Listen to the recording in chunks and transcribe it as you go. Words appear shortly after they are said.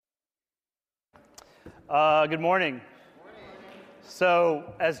Good morning. So,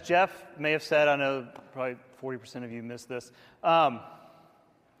 as Jeff may have said, I know probably 40% of you missed this.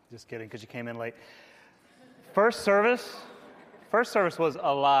 Just kidding, because you came in late. First service was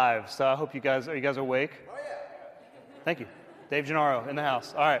alive. So I hope you guys are awake. Oh yeah. Thank you, Dave Gennaro in the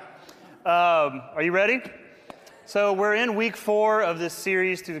house. All right. Are you ready? So we're in week 4 of this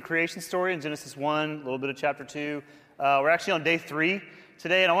series through the creation story in Genesis 1, a little bit of chapter 2. We're actually on day 3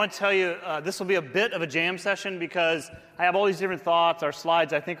 today, and I want to tell you this will be a bit of a jam session because I have all these different thoughts. Our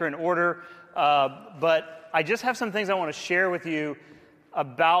slides, I think, are in order, but I just have some things I want to share with you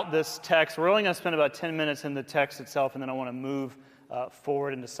about this text. We're only going to spend about 10 minutes in the text itself, and then I want to move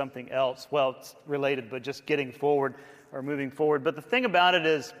forward into something else. Well, it's related, but just getting forward or moving forward. But the thing about it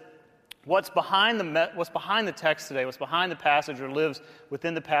is, what's behind the text today, what's behind the passage or lives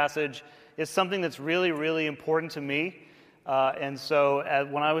within the passage is something that's really, really important to me. And so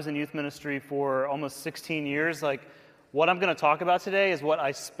when I was in youth ministry for almost 16 years, what I'm going to talk about today is what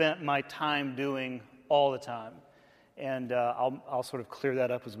I spent my time doing all the time. And I'll sort of clear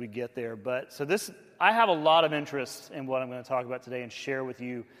that up as we get there. But so I have a lot of interest in what I'm going to talk about today and share with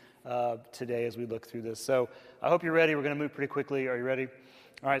you today as we look through this. So I hope you're ready. We're going to move pretty quickly. Are you ready?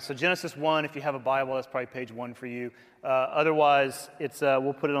 All right, so Genesis 1, if you have a Bible, that's probably page 1 for you. Otherwise,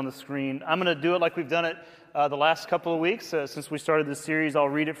 we'll put it on the screen. I'm going to do it like we've done it the last couple of weeks. Since we started this series, I'll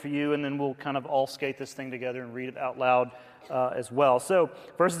read it for you, and then we'll kind of all skate this thing together and read it out loud as well. So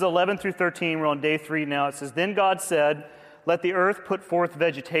verses 11 through 13, we're on day 3 now. It says, "Then God said, 'Let the earth put forth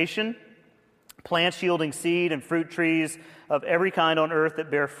vegetation, plants yielding seed, and fruit trees of every kind on earth that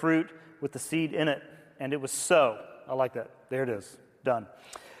bear fruit with the seed in it.' And it was so." I like that. There it is. Done.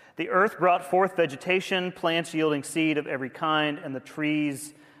 "The earth brought forth vegetation, plants yielding seed of every kind, and the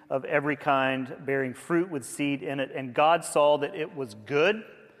trees of every kind bearing fruit with seed in it. And God saw that it was good,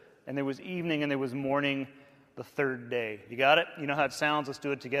 and there was evening and there was morning the 3rd day." You got it? You know how it sounds? Let's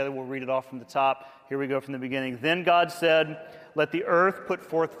do it together. We'll read it off from the top. Here we go from the beginning. "Then God said, 'Let the earth put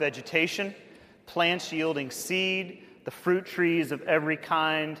forth vegetation, plants yielding seed, the fruit trees of every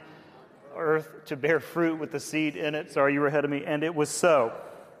kind, earth to bear fruit with the seed in it.'" Sorry, you were ahead of me. "And it was so.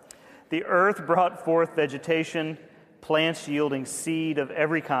 The earth brought forth vegetation, plants yielding seed of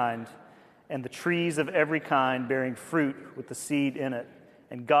every kind, and the trees of every kind bearing fruit with the seed in it.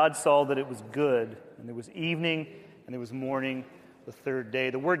 And God saw that it was good. And there was evening, and there was morning the 3rd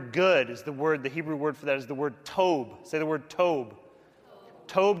day." The word "good" is the Hebrew word for that is the word tob. Say the word tob.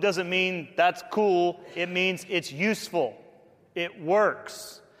 Tob doesn't mean that's cool. It means it's useful. It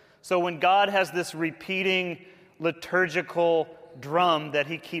works. So when God has this repeating liturgical drum that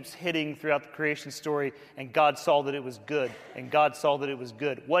he keeps hitting throughout the creation story, and God saw that it was good, and God saw that it was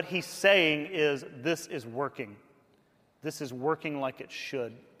good, what he's saying is this is working. This is working like it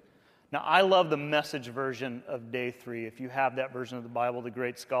should. Now, I love the Message version of day 3. If you have that version of the Bible, the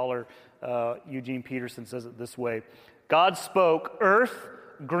great scholar Eugene Peterson says it this way: "God spoke, 'Earth,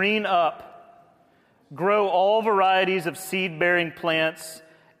 green up, grow all varieties of seed-bearing plants,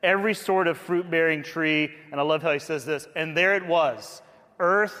 every sort of fruit-bearing tree,'" and I love how he says this, "and there it was,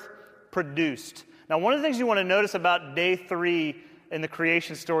 earth produced." Now, one of the things you want to notice about day 3 in the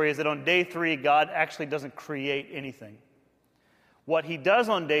creation story is that on day 3, God actually doesn't create anything. What he does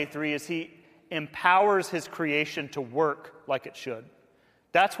on day 3 is he empowers his creation to work like it should.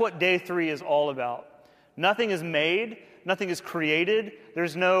 That's what day 3 is all about. Nothing is made, nothing is created.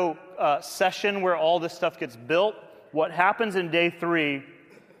 There's no session where all this stuff gets built. What happens in day 3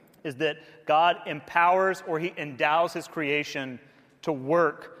 is that God empowers or he endows his creation to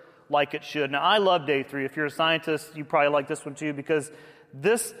work like it should. Now, I love day 3. If you're a scientist, you probably like this one too, because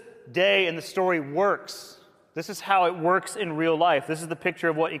this day in the story works. This is how it works in real life. This is the picture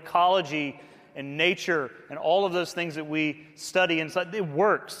of what ecology and nature and all of those things that we study inside. It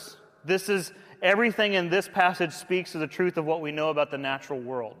works. This is everything in this passage speaks to the truth of what we know about the natural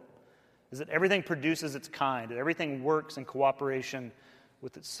world, is that everything produces its kind, that everything works in cooperation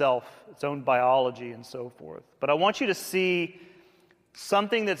with itself, its own biology, and so forth. But I want you to see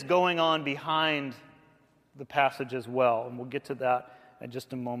something that's going on behind the passage as well, and we'll get to that in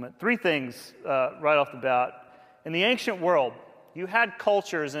just a moment. 3 things right off the bat. In the ancient world, you had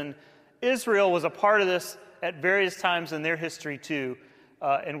cultures, and Israel was a part of this at various times in their history too,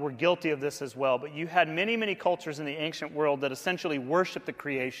 and were guilty of this as well. But you had many, many cultures in the ancient world that essentially worshiped the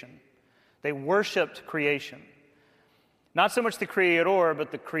creation. They worshipped creation. Not so much the creator,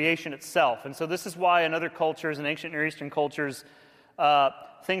 but the creation itself. And so this is why in other cultures, in ancient Near Eastern cultures,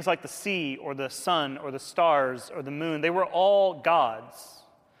 things like the sea or the sun or the stars or the moon, they were all gods.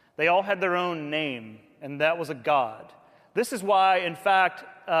 They all had their own name, and that was a god. This is why, in fact,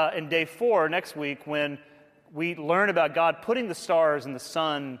 in day 4 next week when we learn about God putting the stars and the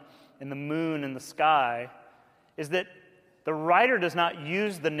sun and the moon in the sky, is that the writer does not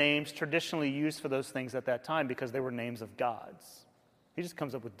use the names traditionally used for those things at that time because they were names of gods. He just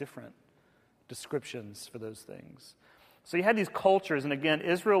comes up with different descriptions for those things. So you had these cultures, and again,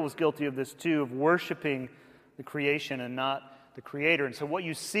 Israel was guilty of this too, of worshiping the creation and not the Creator. And so what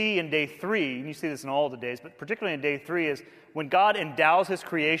you see in day 3, and you see this in all the days, but particularly in day 3, is when God endows His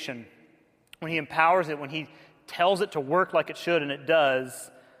creation, when He empowers it, when He tells it to work like it should, and it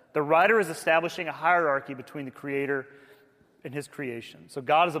does, the writer is establishing a hierarchy between the Creator and His creation. So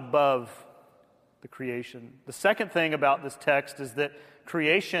God is above the creation. The second thing about this text is that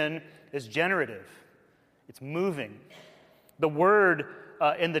creation is generative. It's moving. The word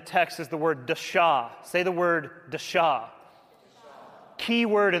in the text is the word dashah. Say the word dashah. Key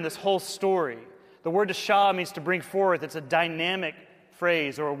word in this whole story. The word dashah means to bring forth. It's a dynamic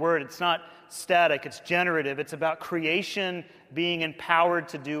phrase or a word. It's not static. It's generative. It's about creation being empowered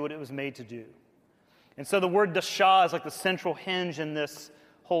to do what it was made to do. And so the word dashah is like the central hinge in this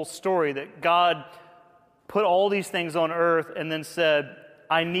whole story, that God put all these things on earth and then said,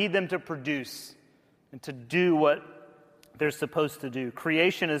 I need them to produce and to do what they're supposed to do.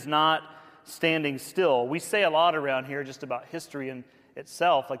 Creation is not standing still. We say a lot around here just about history in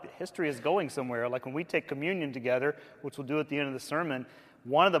itself, like that history is going somewhere. Like when we take communion together, which we'll do at the end of the sermon,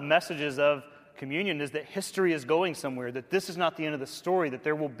 one of the messages of communion is that history is going somewhere, that this is not the end of the story, that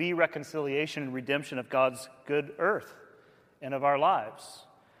there will be reconciliation and redemption of God's good earth and of our lives.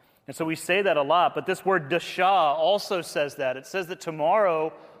 And so we say that a lot, but this word dashah also says that. It says that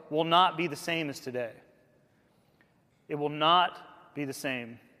tomorrow will not be the same as today. It will not be the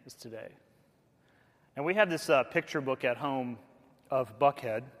same as today. And we have this picture book at home of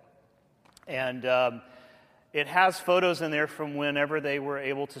Buckhead, and it has photos in there from whenever they were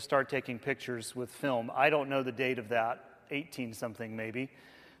able to start taking pictures with film. I don't know the date of that, 18-something maybe.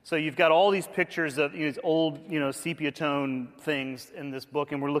 So you've got all these pictures of these old, sepia tone things in this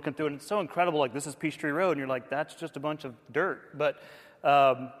book, and we're looking through it, and it's so incredible. Like, this is Peachtree Road, and you're like, that's just a bunch of dirt. But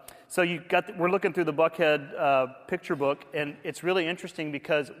so we're looking through the Buckhead picture book, and it's really interesting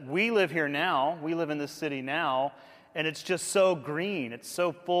because we live here now. We live in this city now, and it's just so green. It's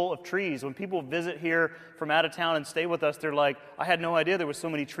so full of trees. When people visit here from out of town and stay with us, they're like, I had no idea there was so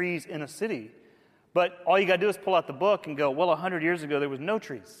many trees in a city. But all you got to do is pull out the book and go, well, 100 years ago, there was no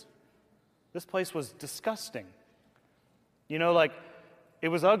trees. This place was disgusting. It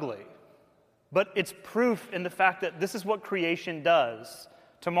was ugly. But it's proof in the fact that this is what creation does.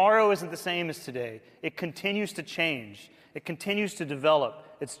 Tomorrow isn't the same as today. It continues to change. It continues to develop.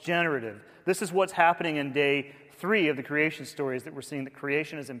 It's generative. This is what's happening in day 3 of the creation stories, that we're seeing that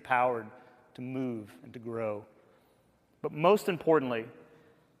creation is empowered to move and to grow. But most importantly,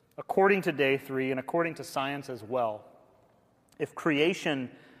 according to day 3 and according to science as well, if creation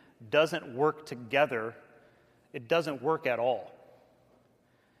doesn't work together, it doesn't work at all.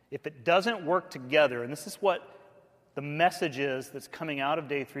 If it doesn't work together, and this is what the message is that's coming out of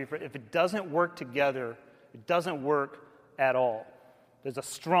day 3, if it doesn't work together, it doesn't work at all. There's a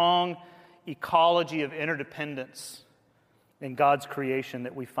strong ecology of interdependence in God's creation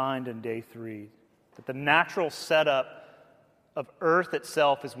that we find in day 3. That the natural setup of earth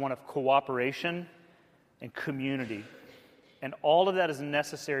itself is one of cooperation and community. And all of that is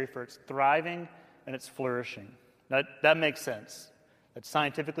necessary for its thriving and its flourishing. That makes sense. That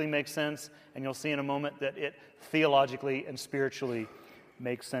scientifically makes sense, and you'll see in a moment that it theologically and spiritually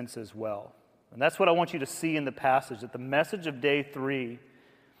makes sense as well. And that's what I want you to see in the passage, that the message of day 3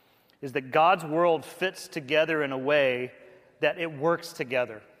 is that God's world fits together in a way that it works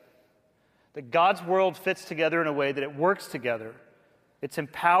together. That God's world fits together in a way that it works together. It's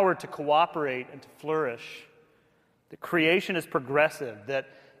empowered to cooperate and to flourish. That creation is progressive, that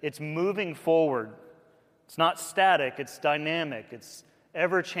it's moving forward. It's not static, it's dynamic, it's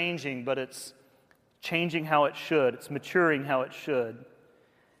ever-changing, but it's changing how it should. It's maturing how it should.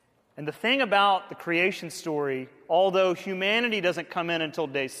 And the thing about the creation story, although humanity doesn't come in until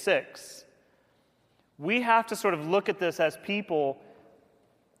day 6, we have to sort of look at this as people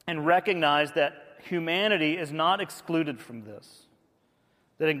and recognize that humanity is not excluded from this.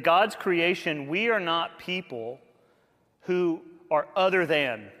 That in God's creation, we are not people who are other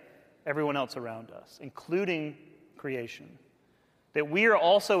than everyone else around us, including creation. That we are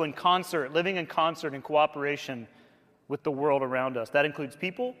also in concert, living in concert and cooperation with the world around us. That includes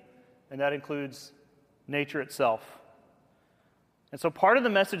people, and that includes nature itself. And so part of the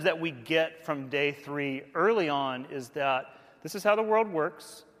message that we get from day 3 early on is that this is how the world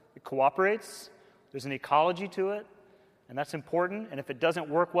works. It cooperates. There's an ecology to it. And that's important. And if it doesn't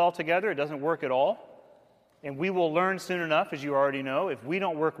work well together, it doesn't work at all. And we will learn soon enough, as you already know, if we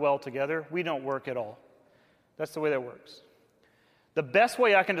don't work well together, we don't work at all. That's the way that works. The best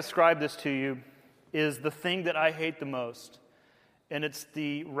way I can describe this to you is the thing that I hate the most. And it's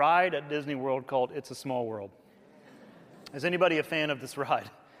the ride at Disney World called It's a Small World. Is anybody a fan of this ride?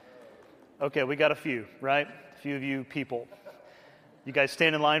 Okay, we got a few, right? A few of you people. You guys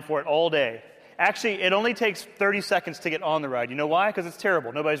stand in line for it all day. Actually, it only takes 30 seconds to get on the ride. You know why? Because it's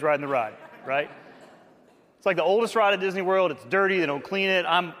terrible. Nobody's riding the ride, right? It's like the oldest ride at Disney World. It's dirty. They don't clean it.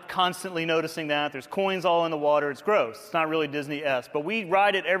 I'm constantly noticing that. There's coins all in the water. It's gross. It's not really Disney-esque. But we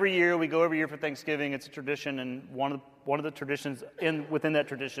ride it every year. We go every year for Thanksgiving. It's a tradition. And one of the traditions within that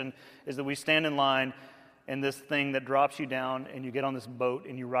tradition is that we stand in line and this thing that drops you down and you get on this boat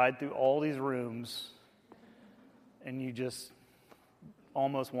and you ride through all these rooms and you just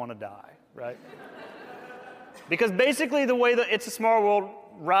almost want to die, right? Because basically the way that It's a Small World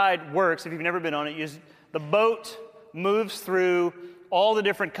ride works, if you've never been on it, is the boat moves through all the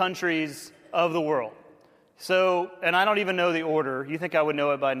different countries of the world. So, and I don't even know the order. You think I would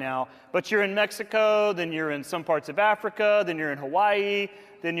know it by now. But you're in Mexico, then you're in some parts of Africa, then you're in Hawaii,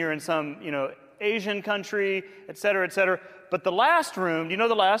 then you're in some, Asian country, et cetera, et cetera. But the last room, do you know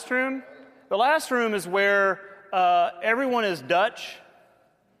the last room? The last room is where everyone is Dutch.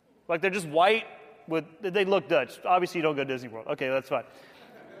 Like they're just white. They look Dutch. Obviously you don't go to Disney World. Okay, that's fine.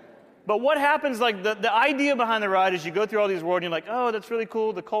 But what happens, like the idea behind the ride is you go through all these worlds and you're like, oh, that's really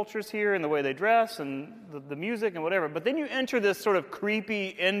cool, the culture's here and the way they dress and the music and whatever. But then you enter this sort of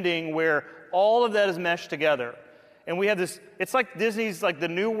creepy ending where all of that is meshed together. And we have this, it's like Disney's like the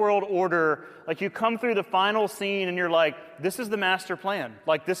New World Order. Like you come through the final scene and you're like, this is the master plan.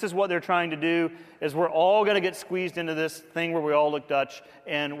 Like this is what they're trying to do, is we're all going to get squeezed into this thing where we all look Dutch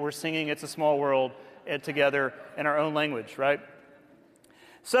and we're singing It's a Small World together in our own language, right?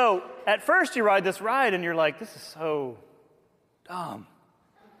 So at first you ride this ride and you're like, this is so dumb.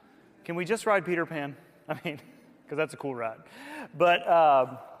 Can we just ride Peter Pan? I mean, because that's a cool ride. But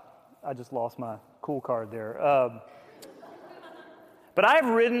I just lost my cool card there. But I've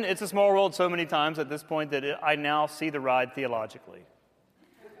ridden It's a Small World so many times at this point that I now see the ride theologically.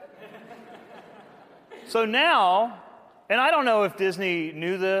 So now, and I don't know if Disney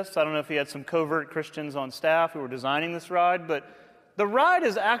knew this. I don't know if he had some covert Christians on staff who were designing this ride, but the ride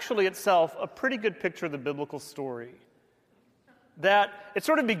is actually itself a pretty good picture of the biblical story. That it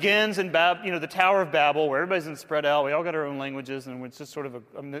sort of begins in the Tower of Babel, where everybody's spread out. We all got our own languages, and it's just sort of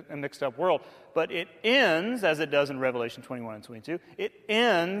a mixed-up world. But it ends, as it does in Revelation 21 and 22, it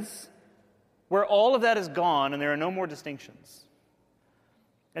ends where all of that is gone, and there are no more distinctions.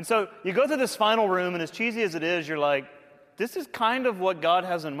 And so you go through this final room, and as cheesy as it is, you're like, this is kind of what God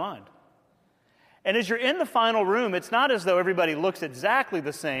has in mind. And as you're in the final room, it's not as though everybody looks exactly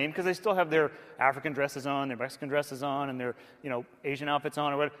the same, because they still have their African dresses on, their Mexican dresses on, and their Asian outfits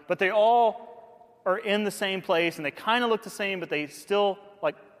on, or whatever. But they all are in the same place, and they kind of look the same, but they still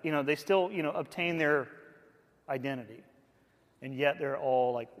obtain their identity. And yet they're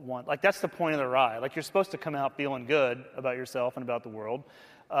all like one. Like that's the point of the ride. Like you're supposed to come out feeling good about yourself and about the world.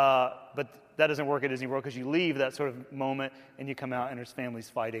 But that doesn't work at Disney World, because you leave that sort of moment and you come out and there's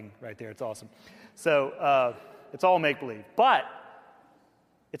families fighting right there. It's awesome. So it's all make-believe. But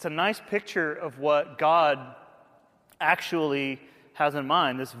it's a nice picture of what God actually has in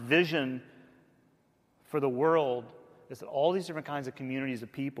mind. This vision for the world is that all these different kinds of communities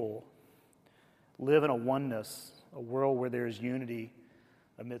of people live in a oneness, a world where there is unity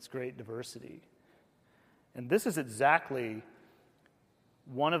amidst great diversity. And this is exactly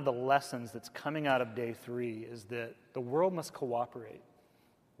one of the lessons that's coming out of day 3, is that the world must cooperate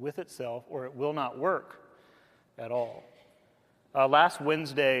with itself or it will not work at all. Last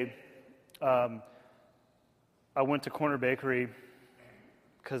Wednesday, I went to Corner Bakery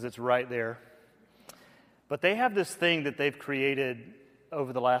because it's right there. But they have this thing that they've created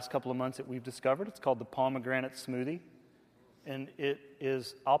over the last couple of months that we've discovered. It's called the pomegranate smoothie. And it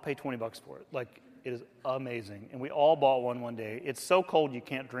is, I'll pay $20 for it. Like, it is amazing. And we all bought one day. It's so cold you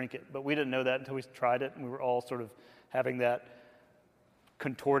can't drink it. But we didn't know that until we tried it. And we were all sort of having that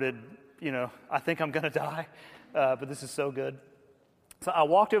contorted, I think I'm going to die. But this is so good. So I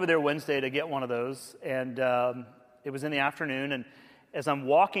walked over there Wednesday to get one of those. And it was in the afternoon. And as I'm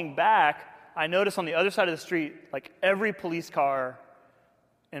walking back, I noticed on the other side of the street, like every police car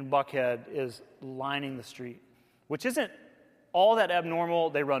in Buckhead is lining the street, which isn't all that abnormal.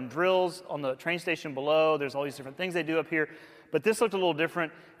 They run drills on the train station below. There's all these different things they do up here. But this looked a little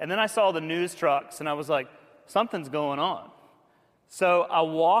different. And then I saw the news trucks, and I was like, something's going on. So I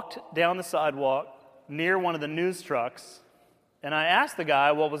walked down the sidewalk near one of the news trucks, and I asked the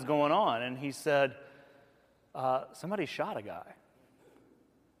guy what was going on, and he said, somebody shot a guy.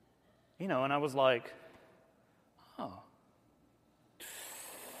 And I was like, oh.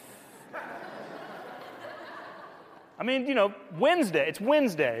 I mean, Wednesday. It's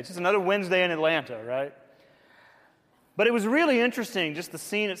Wednesday. It's just another Wednesday in Atlanta, right? But it was really interesting, just the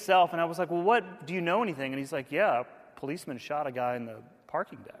scene itself. And I was like, well, do you know anything? And he's like, yeah, a policeman shot a guy in the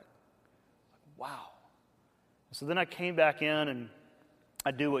parking deck. Wow. So then I came back in, and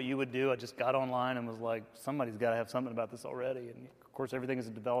I do what you would do. I just got online and was like, somebody's got to have something about this already. And of course, everything is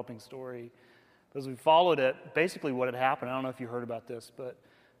a developing story. But as we followed it, basically what had happened, I don't know if you heard about this, but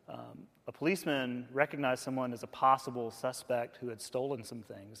a policeman recognized someone as a possible suspect who had stolen some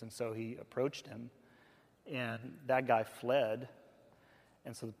things. And so he approached him, and that guy fled.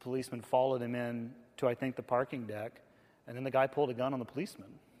 And so the policeman followed him in to, I think, the parking deck. And then the guy pulled a gun on the policeman.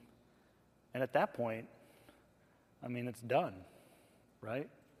 And at that point, I mean, it's done, right?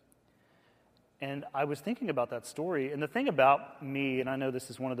 And I was thinking about that story. And the thing about me, and I know this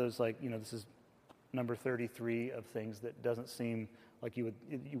is one of those, this is number 33 of things that doesn't seem like you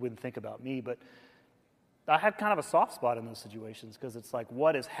wouldn't think about me, but I had kind of a soft spot in those situations because it's like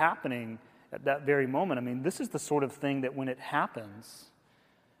what is happening at that very moment. I mean, this is the sort of thing that when it happens,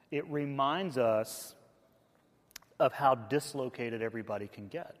 it reminds us of how dislocated everybody can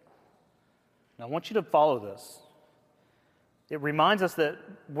get. Now, I want you to follow this. It reminds us that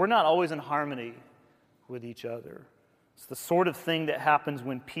we're not always in harmony with each other. It's the sort of thing that happens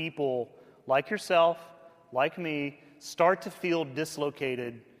when people like yourself, like me, start to feel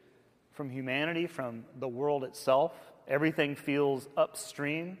dislocated from humanity, from the world itself. Everything feels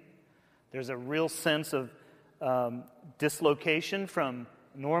upstream. There's a real sense of dislocation from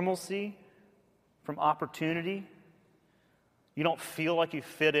normalcy, from opportunity. You don't feel like you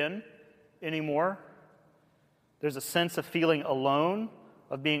fit in anymore. There's a sense of feeling alone,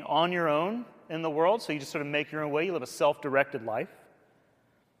 of being on your own in the world, so you just sort of make your own way. You live a self-directed life.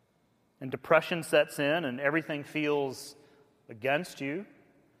 And depression sets in, and everything feels against you,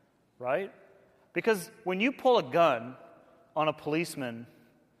 right? Because when you pull a gun on a policeman,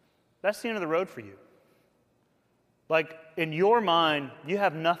 that's the end of the road for you. Like, in your mind, you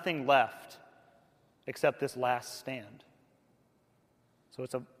have nothing left except this last stand. So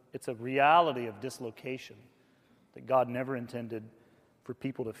it's a reality of dislocation that God never intended for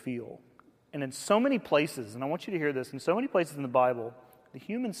people to feel. And in so many places, and I want you to hear this, in so many places in the Bible, the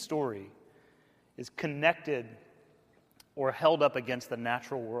human story is connected or held up against the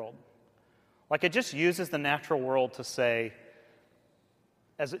natural world. Like it just uses the natural world to say,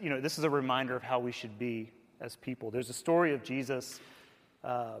 this is a reminder of how we should be as people. There's a story of Jesus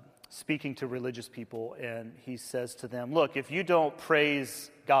speaking to religious people, and he says to them, look, if you don't praise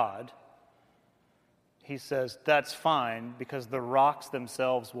God, he says, that's fine, because the rocks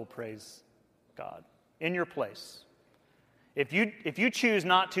themselves will praise God in your place. If you choose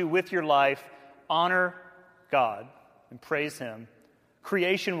not to, with your life, honor God and praise Him,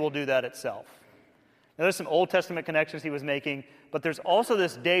 creation will do that itself. Now, there's some Old Testament connections he was making, but there's also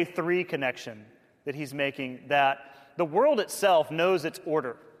this day 3 connection that he's making, that the world itself knows its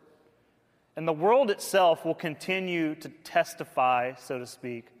order. And the world itself will continue to testify, so to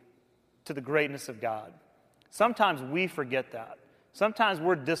speak, to the greatness of God. Sometimes we forget that. Sometimes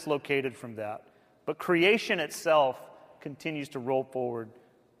we're dislocated from that. But creation itself continues to roll forward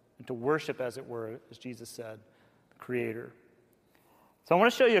and to worship, as it were, as Jesus said, the Creator. So I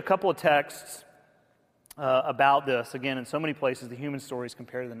want to show you a couple of texts about this. Again, in so many places, the human story is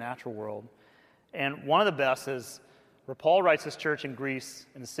compared to the natural world. And one of the best is where Paul writes this church in Greece,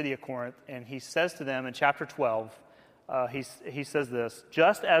 in the city of Corinth, and he says to them in chapter 12, he says this,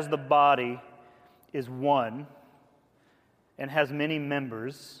 just as the body is one and has many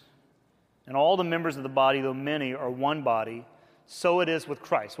members, and all the members of the body, though many, are one body, so it is with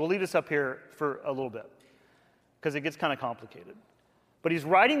Christ. We'll leave this up here for a little bit because it gets kind of complicated. But he's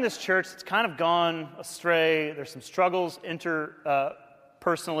writing this church that's kind of gone astray. There's some struggles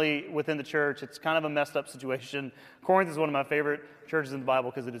personally within the church. It's kind of a messed up situation. Corinth is one of my favorite churches in the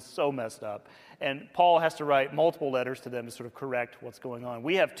Bible because it is so messed up. And Paul has to write multiple letters to them to sort of correct what's going on.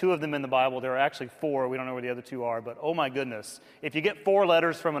 We have 2 of them in the Bible. There are actually 4. We don't know where the other 2 are. But oh my goodness, if you get 4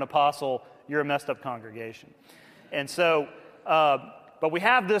 letters from an apostle, you're a messed up congregation. And so, but we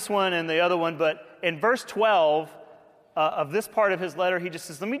have this one and the other one. But in verse 12 of this part of his letter, he just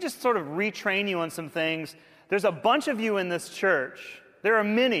says, let me just sort of retrain you on some things. There's a bunch of you in this church. There are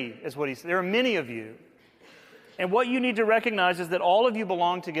many, is what he said. There are many of you. And what you need to recognize is that all of you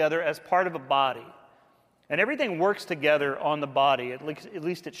belong together as part of a body. And everything works together on the body, at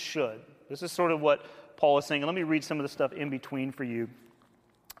least it should. This is sort of what Paul is saying. And let me read some of the stuff in between for you.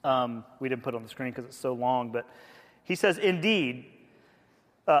 We didn't put it on the screen because it's so long, but he says, indeed,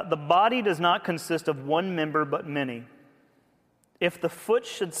 the body does not consist of one member but many. If the foot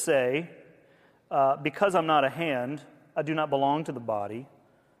should say, because I'm not a hand, I do not belong to the body,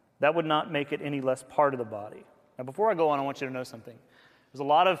 that would not make it any less part of the body. Now, before I go on, I want you to know something. There's a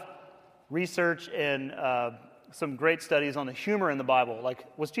lot of research and some great studies on the humor in the Bible. Like,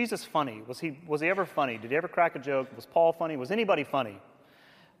 was Jesus funny? Was he ever funny? Did he ever crack a joke? Was Paul funny? Was anybody funny?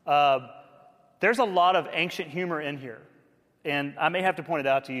 There's a lot of ancient humor in here. And I may have to point it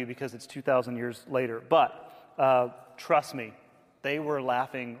out to you because it's 2,000 years later. But trust me, they were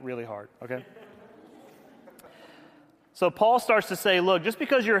laughing really hard, okay? So Paul starts to say, look, just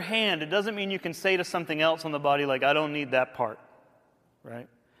because you're a hand, it doesn't mean you can say to something else on the body, like, I don't need that part, right?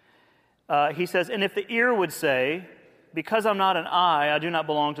 He says, and if the ear would say, because I'm not an eye, I do not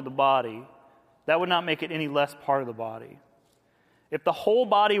belong to the body, that would not make it any less part of the body. If the whole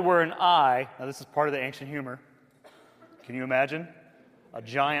body were an eye, now this is part of the ancient humor. Can you imagine? A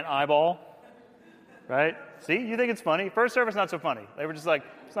giant eyeball, right? See, you think it's funny. First service, not so funny. They were just like,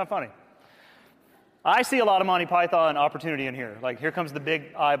 it's not funny. I see a lot of Monty Python opportunity in here. Like, here comes the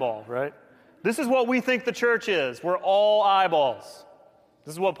big eyeball, right? This is what we think the church is. We're all eyeballs.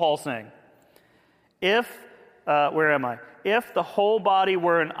 This is what Paul's saying. Where am I? If the whole body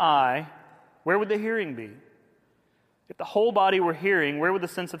were an eye, where would the hearing be? If the whole body were hearing, where would the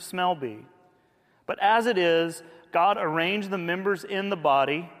sense of smell be? But as it is, God arranged the members in the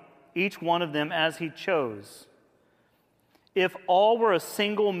body, each one of them as he chose. If all were a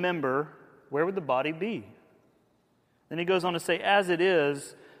single member, where would the body be? Then he goes on to say, as it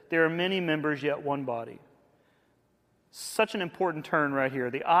is, there are many members, yet one body. Such an important turn right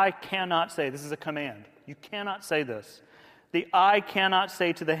here. The eye cannot say, this is a command. You cannot say this. The eye cannot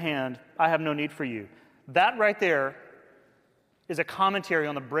say to the hand, I have no need for you. That right there is a commentary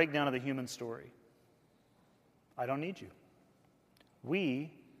on the breakdown of the human story. I don't need you.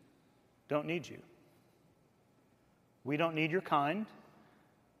 We don't need you. We don't need your kind.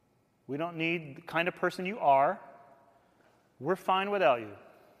 We don't need the kind of person you are. We're fine without you.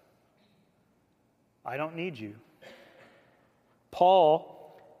 I don't need you.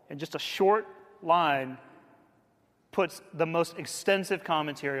 Paul, in just a short line, puts the most extensive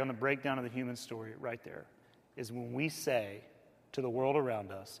commentary on the breakdown of the human story right there, is when we say to the world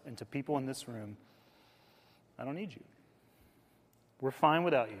around us and to people in this room, I don't need you. We're fine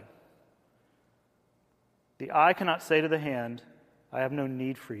without you. The eye cannot say to the hand, I have no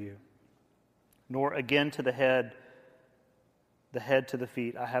need for you. Nor again to the head to the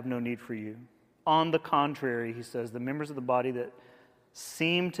feet, I have no need for you. On the contrary, he says, the members of the body that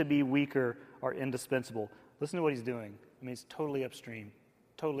seem to be weaker are indispensable. Listen to what he's doing. I mean, it's totally upstream,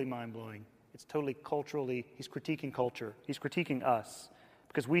 totally mind-blowing. It's totally culturally, he's critiquing culture. He's critiquing us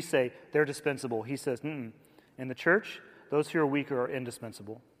because we say they're dispensable. He says, in the church, those who are weaker are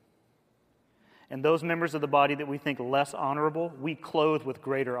indispensable. And those members of the body that we think less honorable, we clothe with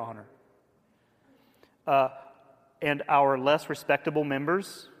greater honor. And our less respectable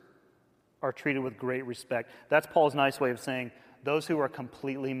members are treated with great respect. That's Paul's nice way of saying those who are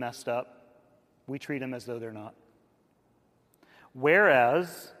completely messed up, we treat them as though they're not.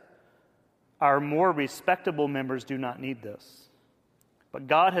 Whereas our more respectable members do not need this. But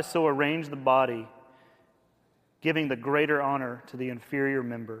God has so arranged the body, giving the greater honor to the inferior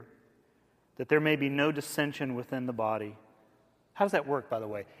member, that there may be no dissension within the body. How does that work, by the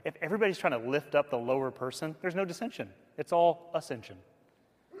way? If everybody's trying to lift up the lower person, there's no dissension. It's all ascension.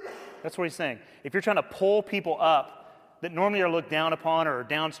 That's what he's saying. If you're trying to pull people up that normally are looked down upon or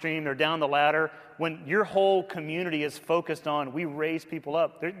downstream or down the ladder, when your whole community is focused on we raise people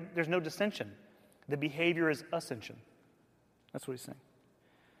up, there's no dissension. The behavior is ascension. That's what he's saying.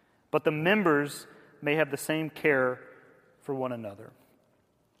 But the members may have the same care for one another.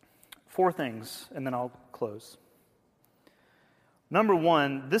 4 things, and then I'll close. Number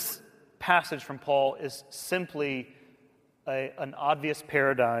 1, this passage from Paul is simply an obvious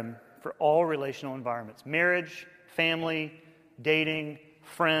paradigm for all relational environments. Marriage, family, dating,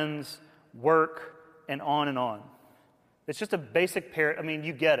 friends, work, and on and on. It's just a basic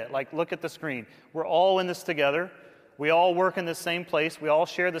you get it. Like, look at the screen. We're all in this together. We all work in the same place. We all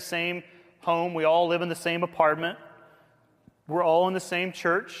share the same home. We all live in the same apartment. We're all in the same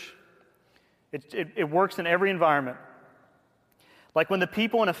church. It works in every environment. Like when the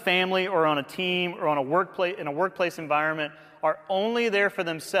people in a family or on a team or on in a workplace environment are only there for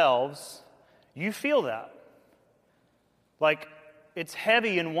themselves, you feel that. Like it's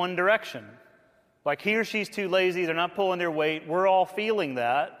heavy in one direction. Like he or she's too lazy, they're not pulling their weight. We're all feeling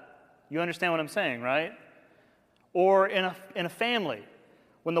that. You understand what I'm saying, right? Or in a family,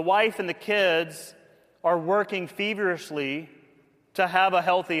 when the wife and the kids are working feverishly to have a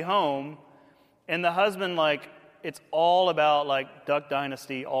healthy home, and the husband, like, it's all about, like, Duck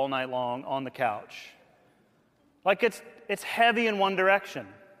Dynasty all night long on the couch. Like, it's heavy in one direction.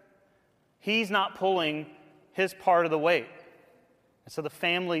 He's not pulling his part of the weight. And so the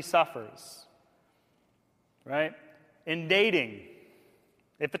family suffers, right? In dating,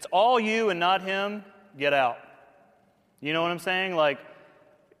 if it's all you and not him, get out. You know what I'm saying? Like,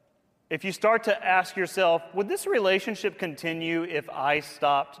 if you start to ask yourself, would this relationship continue if I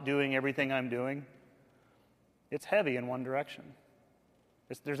stopped doing everything I'm doing? It's heavy in one direction.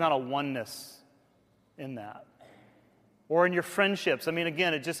 There's not a oneness in that. Or in your friendships. I mean,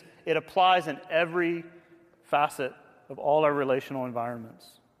 again, it applies in every facet of all our relational environments.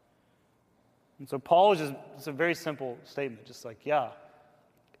 And so Paul it's a very simple statement, just like, yeah,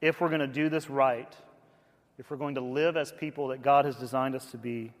 if we're going to do this right, if we're going to live as people that God has designed us to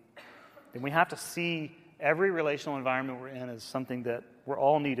be, then we have to see every relational environment we're in as something that we're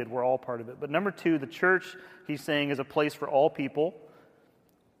all needed, we're all part of it. But number two, the church, he's saying, is a place for all people,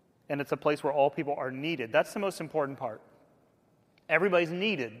 and it's a place where all people are needed. That's the most important part. Everybody's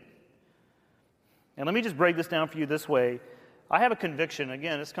needed. And let me just break this down for you this way. I have a conviction,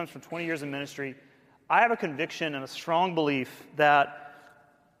 again, this comes from 20 years of ministry. I have a conviction and a strong belief that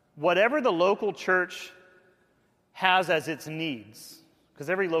whatever the local church has as its needs, because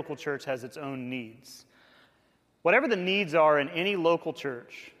every local church has its own needs, whatever the needs are in any local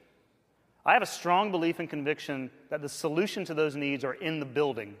church, I have a strong belief and conviction that the solution to those needs are in the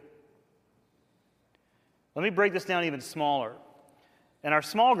building. Let me break this down even smaller. In our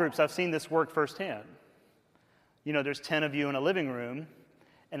small groups, I've seen this work firsthand. You know, there's 10 of you in a living room,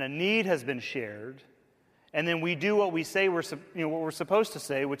 and a need has been shared, and then we do what we say what we're supposed to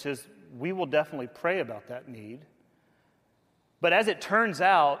say, which is we will definitely pray about that need. But as it turns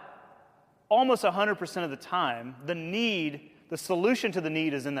out, almost 100% of the time, the solution to the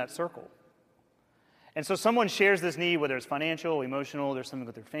need is in that circle. And so someone shares this need, whether it's financial, emotional, there's something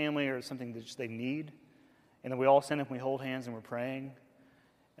with their family, or something that just they need. And then we all stand up and we hold hands and we're praying.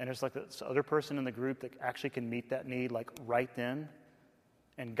 And there's like this other person in the group that actually can meet that need, like right then.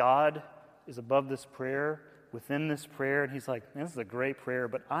 And God is above this prayer, within this prayer, and he's like, man, this is a great prayer,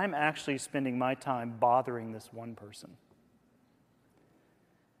 but I'm actually spending my time bothering this one person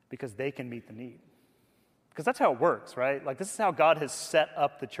because they can meet the need. Because that's how it works, right? Like, this is how God has set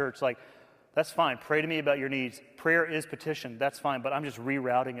up the church. Like, that's fine. Pray to me about your needs. Prayer is petition. That's fine. But I'm just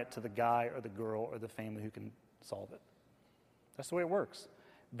rerouting it to the guy or the girl or the family who can solve it. That's the way it works.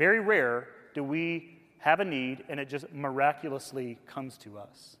 Very rare do we have a need and it just miraculously comes to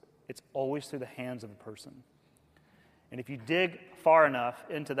us. It's always through the hands of a person. And if you dig far enough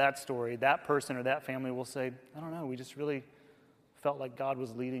into that story, that person or that family will say, I don't know, we just really felt like God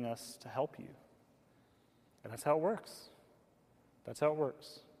was leading us to help you. And that's how it works. That's how it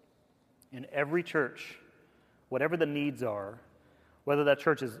works. In every church, whatever the needs are, whether that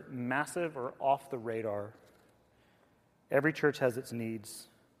church is massive or off the radar, every church has its needs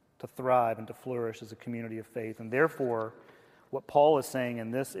to thrive and to flourish as a community of faith. And therefore, what Paul is saying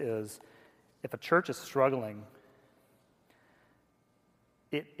in this is, if a church is struggling,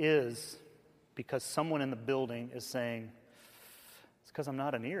 it is because someone in the building is saying, it's because I'm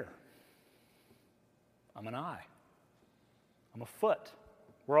not an ear. I'm an eye. I'm a foot.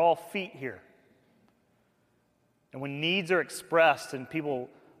 We're all feet here. And when needs are expressed and people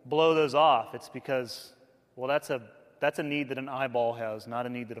blow those off, it's because, well, that's a need that an eyeball has, not a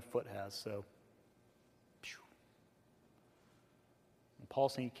need that a foot has. So, and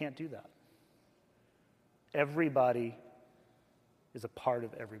Paul's saying you can't do that. Everybody is a part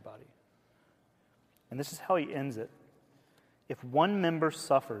of everybody. And this is how he ends it. If one member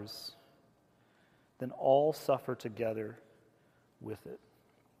suffers, then all suffer together with it.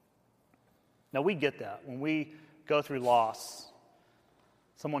 Now, we get that. When we go through loss,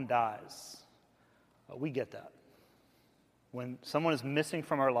 someone dies, we get that. When someone is missing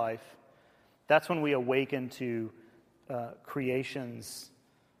from our life, that's when we awaken to creation's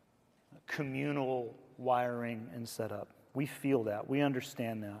communal wiring and setup. We feel that. We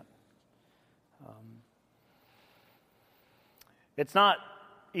understand that. It's not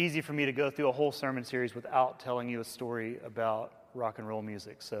easy for me to go through a whole sermon series without telling you a story about rock and roll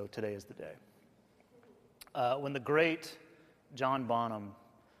music, so today is the day. When the great John Bonham,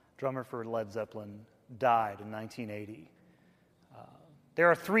 drummer for Led Zeppelin, died in 1980, there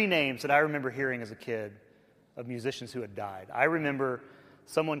are three names that I remember hearing as a kid of musicians who had died. I remember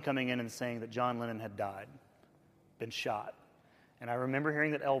someone coming in and saying that John Lennon had died, been shot. And I remember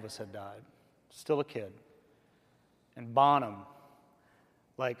hearing that Elvis had died, still a kid. And Bonham,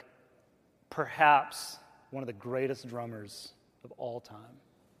 like perhaps one of the greatest drummers of all time.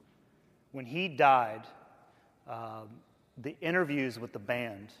 When he died, the interviews with the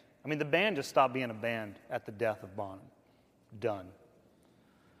band, the band just stopped being a band at the death of Bonham. Done.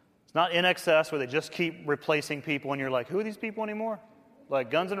 It's not INXS where they just keep replacing people and you're like, who are these people anymore? Like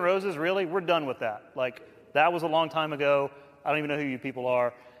Guns N' Roses, really? We're done with that. Like, that was a long time ago. I don't even know who you people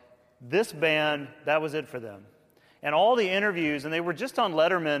are. This band, that was it for them. And all the interviews, and they were just on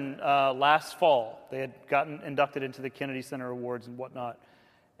Letterman last fall. They had gotten inducted into the Kennedy Center Awards and whatnot.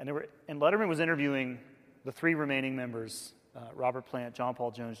 And Letterman was interviewing the three remaining members, Robert Plant, John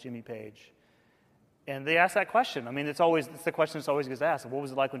Paul Jones, Jimmy Page. And they asked that question. It's the question that's always gets asked. What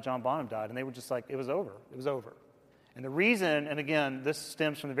was it like when John Bonham died? And they were just like, it was over. It was over. And the reason, and again, this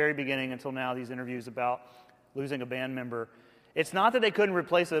stems from the very beginning until now, these interviews about losing a band member, it's not that they couldn't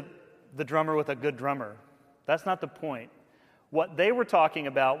replace the drummer with a good drummer. That's not the point. What they were talking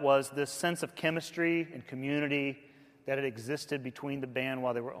about was this sense of chemistry and community that had existed between the band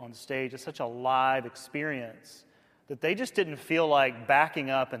while they were on stage. It's such a live experience that they just didn't feel like backing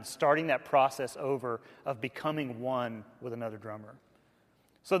up and starting that process over of becoming one with another drummer.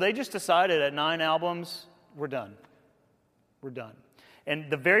 So they just decided at 9 albums, we're done. We're done.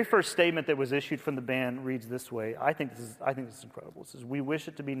 And the very first statement that was issued from the band reads this way. I think this is incredible. It says, "We wish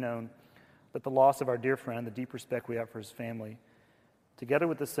it to be known that the loss of our dear friend, the deep respect we have for his family, together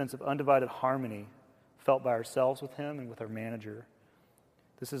with the sense of undivided harmony felt by ourselves with him and with our manager,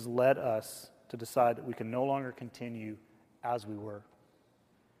 this has led us to decide that we can no longer continue as we were."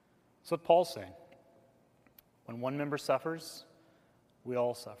 That's what Paul's saying. When one member suffers, we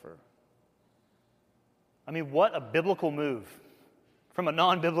all suffer. What a biblical move from a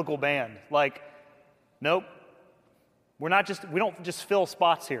non-biblical band. Like, nope, we don't just fill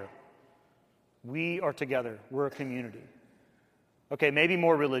spots here. We are together. We're a community. Okay, maybe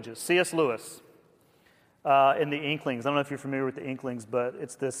more religious. C.S. Lewis in The Inklings. I don't know if you're familiar with The Inklings, but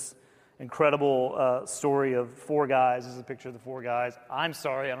it's this incredible story of 4 guys. This is a picture of the 4 guys. I'm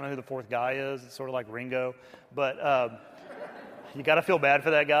sorry, I don't know who the 4th guy is. It's sort of like Ringo. But you got to feel bad for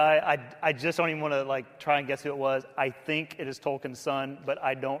that guy. I just don't even want to try and guess who it was. I think it is Tolkien's son, but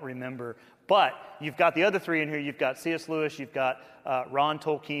I don't remember. But you've got the other 3 in here. You've got C.S. Lewis, you've got Ron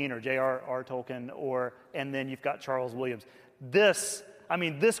Tolkien or J.R.R. Tolkien, and then you've got Charles Williams. This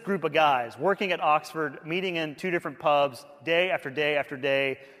group of guys working at Oxford, meeting in 2 different pubs, day after day after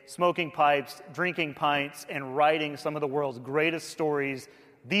day, smoking pipes, drinking pints, and writing some of the world's greatest stories.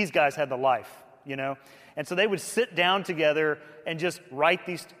 These guys had the life, And so they would sit down together and just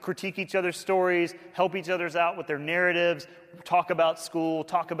critique each other's stories, help each other out with their narratives, talk about school,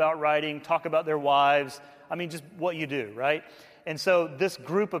 talk about writing, talk about their wives. Just what you do, right? And so this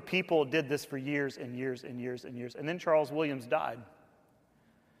group of people did this for years and years and years and years. And then Charles Williams died.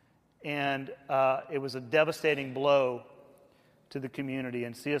 And it was a devastating blow to the community.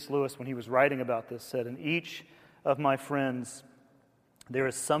 And C.S. Lewis, when he was writing about this, said, "In each of my friends, there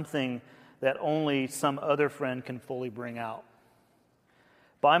is something that only some other friend can fully bring out.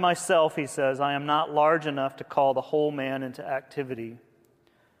 By myself," he says, "I am not large enough to call the whole man into activity.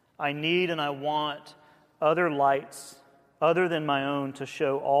 I need and I want other lights other than my own to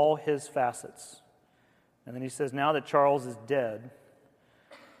show all his facets." And then he says, "Now that Charles is dead,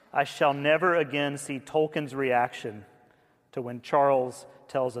 I shall never again see Tolkien's reaction to when Charles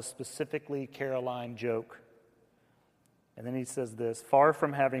tells a specifically Caroline joke." And then he says this, "Far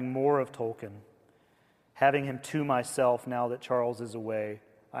from having more of Tolkien, having him to myself now that Charles is away,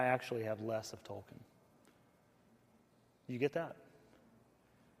 I actually have less of Tolkien." You get that?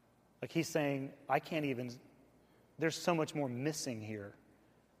 He's saying, there's so much more missing here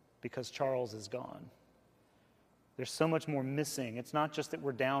because Charles is gone. There's so much more missing. It's not just that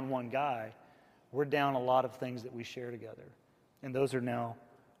we're down one guy. We're down a lot of things that we share together. And those are now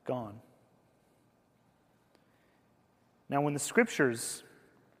gone. Now, when the Scriptures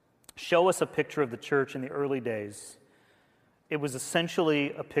show us a picture of the church in the early days, it was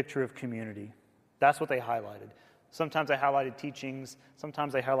essentially a picture of community. That's what they highlighted. Sometimes they highlighted teachings,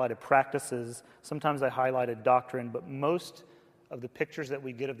 sometimes they highlighted practices, sometimes they highlighted doctrine, but most of the pictures that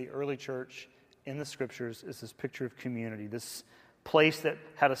we get of the early church in the Scriptures is this picture of community, this place that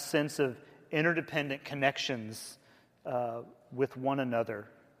had a sense of interdependent connections with one another,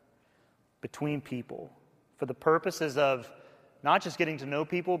 between people, for the purposes of not just getting to know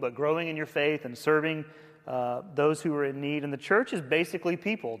people, but growing in your faith and serving those who are in need. And the church is basically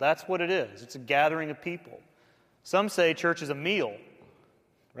people. That's what it is. It's a gathering of people. Some say church is a meal,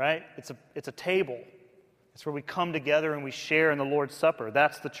 right? It's a table. It's where we come together and we share in the Lord's Supper.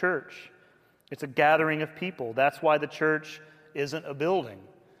 That's the church. It's a gathering of people. That's why the church isn't a building.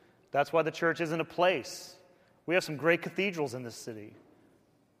 That's why the church isn't a place. We have some great cathedrals in this city.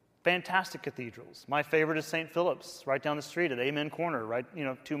 Fantastic cathedrals. My favorite is St. Philip's, right down the street at Amen Corner, right,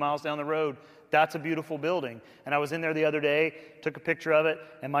 2 miles down the road. That's a beautiful building. And I was in there the other day, took a picture of it,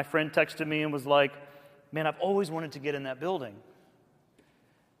 and my friend texted me and was like, man, I've always wanted to get in that building.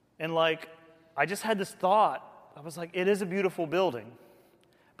 And I just had this thought. I was like, it is a beautiful building.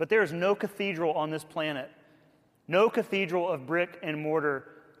 But there is no cathedral on this planet, no cathedral of brick and mortar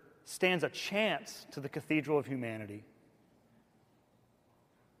stands a chance to the cathedral of humanity.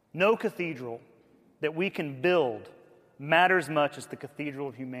 No cathedral that we can build matters much as the cathedral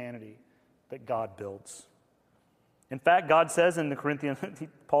of humanity that God builds. In fact, Paul says in the Corinthian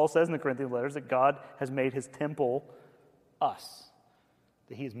letters that God has made his temple us,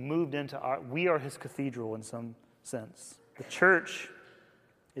 that he has moved into we are his cathedral in some sense. The church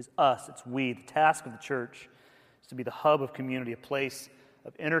is us, it's we. The task of the church is to be the hub of community, a place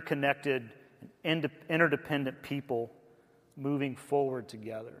of interconnected and interdependent people moving forward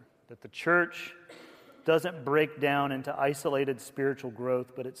together. That the church doesn't break down into isolated spiritual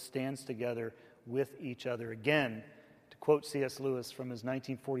growth, but it stands together with each other. Again, to quote C.S. Lewis from his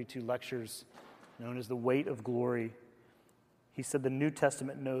 1942 lectures known as The Weight of Glory, he said the New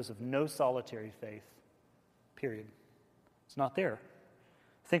Testament knows of no solitary faith, period. It's not there.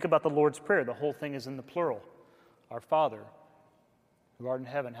 Think about the Lord's Prayer. The whole thing is in the plural. Our Father, who art in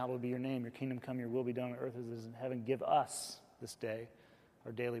heaven, hallowed be your name. Your kingdom come, your will be done on earth as it is in heaven. Give us this day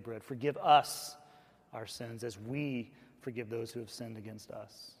our daily bread. Forgive us our sins as we forgive those who have sinned against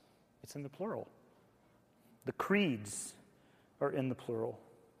us. It's in the plural. The creeds are in the plural.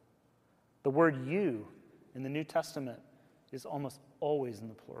 The word you in the New Testament is almost always in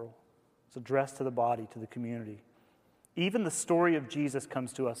the plural. It's addressed to the body, to the community. Even the story of Jesus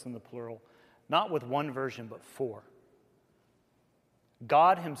comes to us in the plural, not with one version, but 4.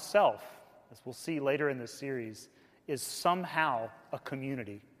 God himself, as we'll see later in this series, is somehow a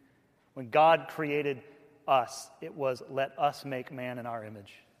community. When God created us, it was, let us make man in our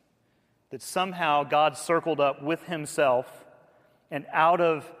image. That somehow God circled up with himself, and out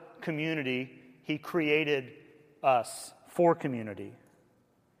of community, he created us for community.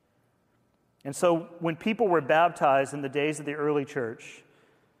 And so when people were baptized in the days of the early church,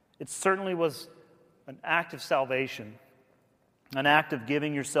 it certainly was an act of salvation, an act of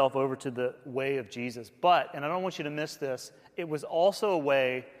giving yourself over to the way of Jesus. But, and I don't want you to miss this, it was also a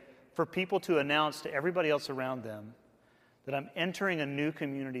way for people to announce to everybody else around them that I'm entering a new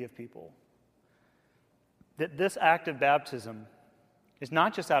community of people. That this act of baptism is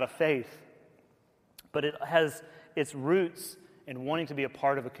not just out of faith, but it has its roots in wanting to be a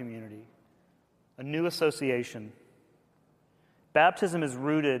part of a community, a new association. Baptism is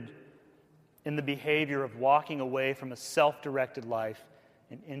rooted in the behavior of walking away from a self-directed life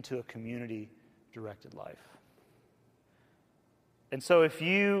and into a community-directed life. And so if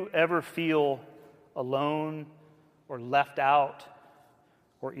you ever feel alone or left out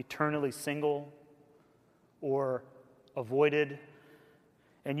or eternally single or avoided,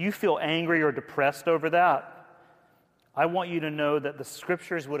 and you feel angry or depressed over that, I want you to know that the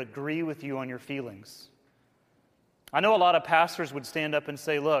Scriptures would agree with you on your feelings. I know a lot of pastors would stand up and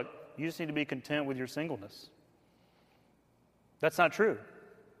say, look, you just need to be content with your singleness. That's not true.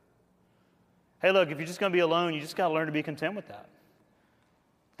 Hey, look, if you're just going to be alone, you just got to learn to be content with that.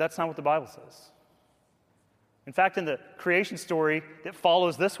 That's not what the Bible says. In fact, in the creation story that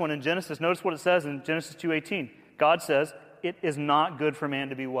follows this one in Genesis, notice what it says in Genesis 2:18. God says, it is not good for man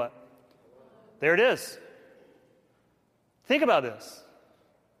to be what? There it is. Think about this.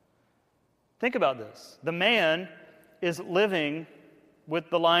 Think about this. The man is living with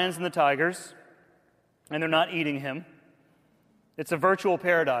the lions and the tigers, and they're not eating him. It's a virtual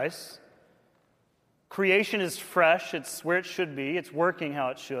paradise. Creation is fresh. It's where it should be. It's working how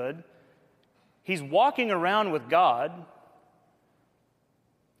it should. He's walking around with God,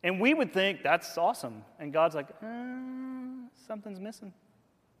 and we would think that's awesome. And God's like, something's missing.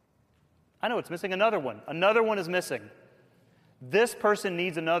 I know it's missing another one. Another one is missing. This person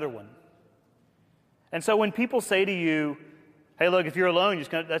needs another one. And so when people say to you, hey, look, if you're alone, you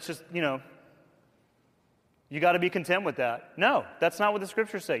got to be content with that. No, that's not what the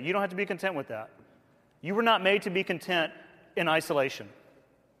Scriptures say. You don't have to be content with that. You were not made to be content in isolation.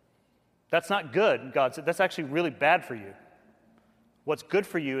 That's not good, God said. That's actually really bad for you. What's good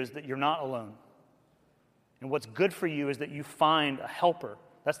for you is that you're not alone. And what's good for you is that you find a helper.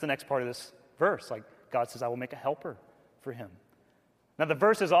 That's the next part of this verse. Like God says, I will make a helper for him. Now, the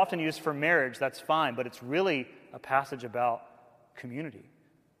verse is often used for marriage, that's fine, but it's really a passage about community,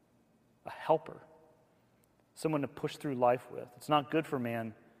 a helper, someone to push through life with. It's not good for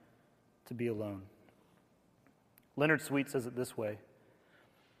man to be alone. Leonard Sweet says it this way: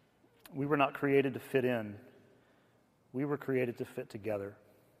 we were not created to fit in, we were created to fit together.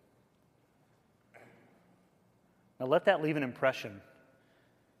 Now let that leave an impression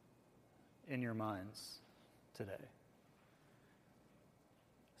in your minds today.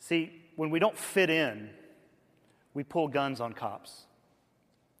 See, when we don't fit in, we pull guns on cops.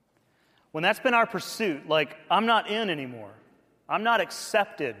 When that's been our pursuit, like, I'm not in anymore, I'm not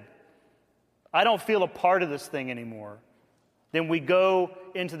accepted, I don't feel a part of this thing anymore, then we go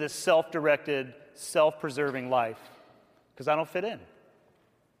into this self-directed, self-preserving life because I don't fit in.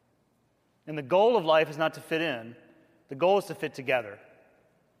 And the goal of life is not to fit in, the goal is to fit together.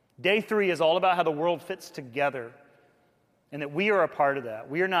 Day 3 is all about how the world fits together and that we are a part of that.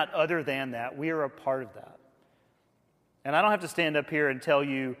 We are not other than that, we are a part of that. And I don't have to stand up here and tell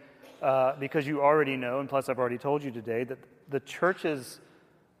you, because you already know, and plus I've already told you today, that the church's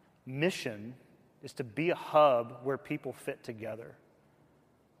mission is to be a hub where people fit together.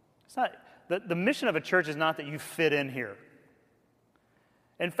 It's not the mission of a church is not that you fit in here.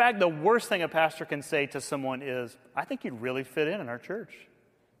 In fact, the worst thing a pastor can say to someone is, I think you'd really fit in our church.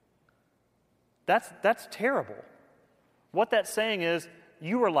 That's terrible. What that's saying is,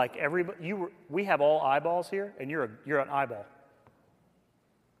 you are like everybody. We have all eyeballs here, and you're an eyeball.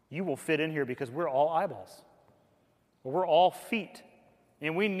 You will fit in here because we're all eyeballs. Or we're all feet,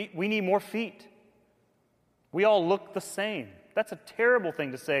 and we need more feet. We all look the same. That's a terrible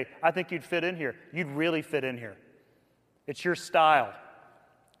thing to say, I think you'd fit in here. You'd really fit in here. It's your style.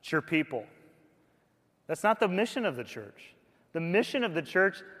 It's your people. That's not the mission of the church. The mission of the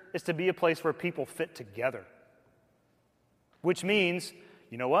church is to be a place where people fit together. Which means,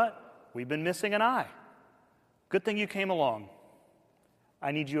 you know what? We've been missing an eye. Good thing you came along.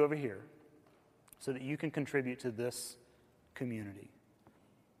 I need you over here so that you can contribute to this community.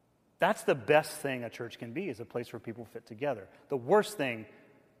 That's the best thing a church can be, is a place where people fit together. The worst thing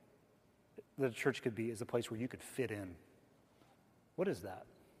that a church could be is a place where you could fit in. What is that?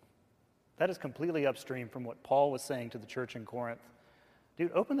 That is completely upstream from what Paul was saying to the church in Corinth.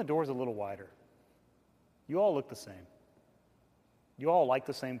 Dude, open the doors a little wider. You all look the same. You all like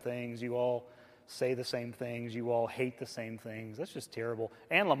the same things. You all say the same things. You all hate the same things. That's just terrible.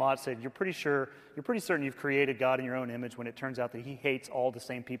 Anne Lamott said, you're pretty certain you've created God in your own image when it turns out that he hates all the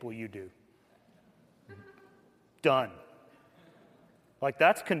same people you do. Done. Like,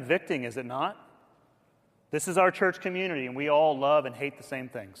 that's convicting, is it not? This is our church community, and we all love and hate the same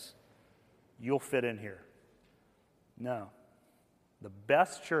things. You'll fit in here. No. The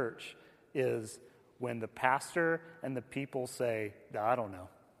best church is when the pastor and the people say, I don't know.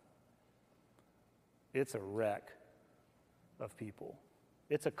 It's a wreck of people.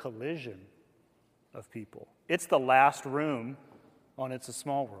 It's a collision of people. It's the last room on It's a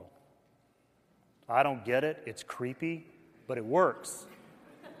Small World. I don't get it. It's creepy, but it works.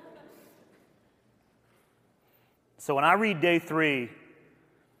 So when I read Day 3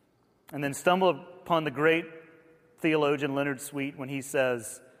 and then stumble upon the great theologian Leonard Sweet when he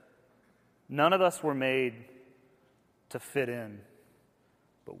says, none of us were made to fit in,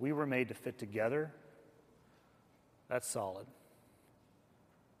 but we were made to fit together, that's solid.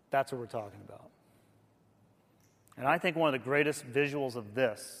 That's what we're talking about. And I think one of the greatest visuals of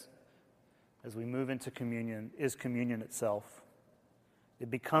this, as we move into communion, is communion itself. It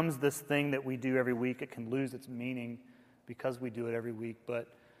becomes this thing that we do every week. It can lose its meaning because we do it every week. But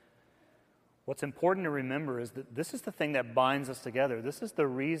what's important to remember is that this is the thing that binds us together. This is the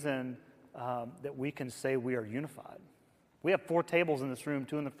reason that we can say we are unified. We have 4 tables in this room,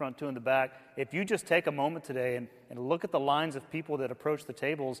 2 in the front, 2 in the back. If you just take a moment today and look at the lines of people that approach the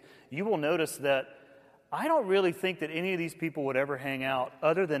tables, you will notice that I don't really think that any of these people would ever hang out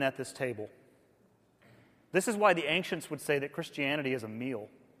other than at this table. This is why the ancients would say that Christianity is a meal.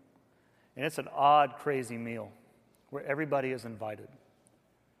 And it's an odd, crazy meal where everybody is invited.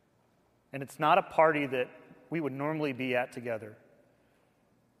 And it's not a party that we would normally be at together.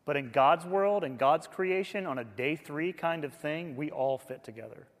 But in God's world, in God's creation, on a Day 3 kind of thing, we all fit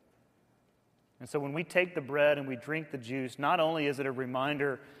together. And so when we take the bread and we drink the juice, not only is it a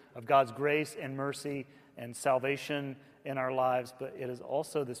reminder of God's grace and mercy and salvation in our lives, but it is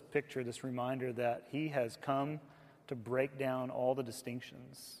also this picture, this reminder that he has come to break down all the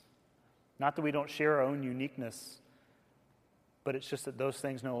distinctions. Not that we don't share our own uniqueness, but it's just that those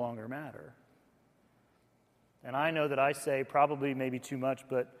things no longer matter. And I know that I say probably maybe too much,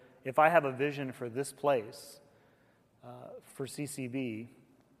 but if I have a vision for this place, for CCB,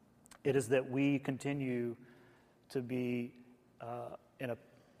 it is that we continue to be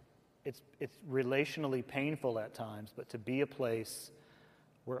it's relationally painful at times, but to be a place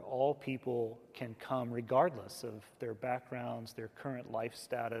where all people can come regardless of their backgrounds, their current life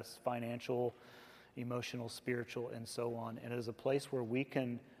status, financial, emotional, spiritual, and so on. And it is a place where we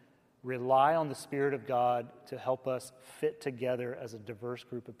can rely on the Spirit of God to help us fit together as a diverse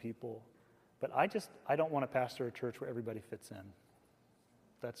group of people. But I don't want to pastor a church where everybody fits in.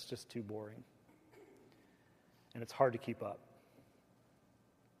 That's just too boring. And it's hard to keep up.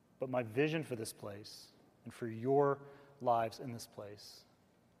 But my vision for this place and for your lives in this place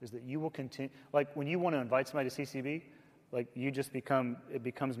is that you will continue, like when you want to invite somebody to CCB, like it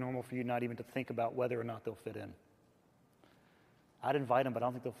becomes normal for you not even to think about whether or not they'll fit in. I'd invite them, but I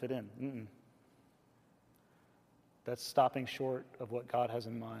don't think they'll fit in. That's stopping short of what God has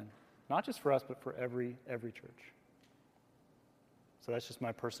in mind. Not just for us, but for every church. So that's just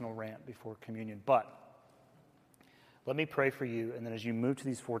my personal rant before communion. But let me pray for you, and then as you move to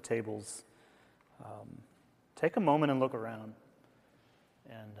these 4 tables, take a moment and look around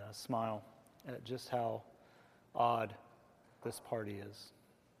and smile at just how odd this party is.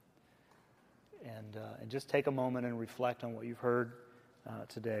 And just take a moment and reflect on what you've heard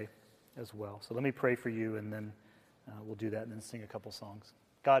today as well. So let me pray for you, and then we'll do that and then sing a couple songs.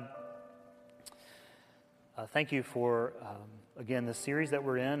 God, thank you for, again, the series that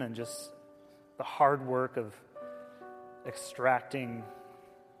we're in and just the hard work of extracting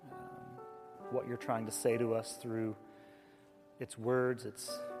what you're trying to say to us through its words,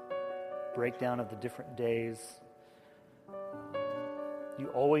 its breakdown of the different days. You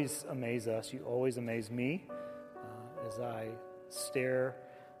always amaze us. You always amaze me as I stare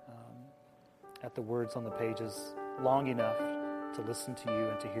at the words on the pages long enough to listen to you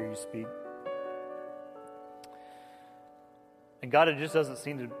and to hear you speak. And God, it just doesn't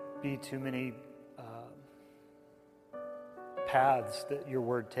seem to be too many paths that your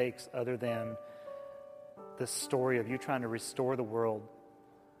word takes other than this story of you trying to restore the world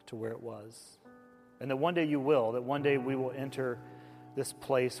to where it was. And that one day you will, that one day we will enter this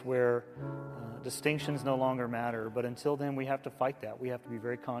place where distinctions no longer matter. But until then, we have to fight that. We have to be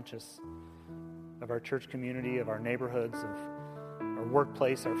very conscious of our church community, of our neighborhoods, of our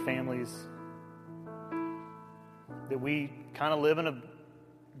workplace, our families. That we kind of live in a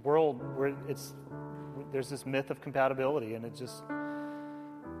world where there's this myth of compatibility, and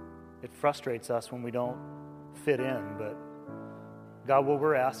it frustrates us when we don't fit in. But God, what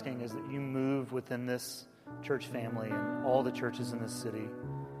we're asking is that you move within this church family and all the churches in this city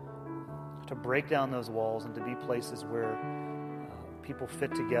to break down those walls and to be places where people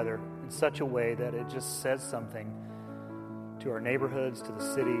fit together in such a way that it just says something to our neighborhoods, to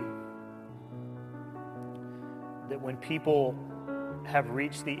the city. That when people have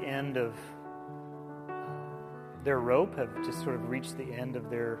reached the end of their rope, have just sort of reached the end of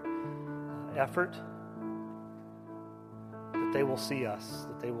their effort, that they will see us,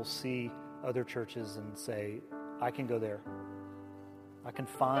 that they will see other churches and say, I can go there. I can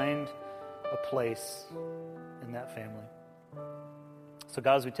find a place in that family. So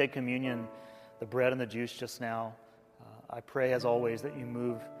God, as we take communion, the bread and the juice just now, I pray as always that you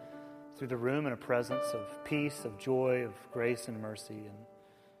move through the room in a presence of peace, of joy, of grace and mercy, and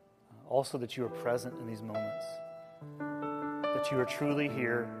also that you are present in these moments, that you are truly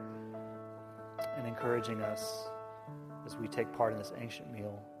here and encouraging us as we take part in this ancient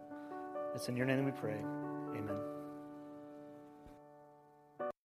meal. It's in your name that we pray. Amen.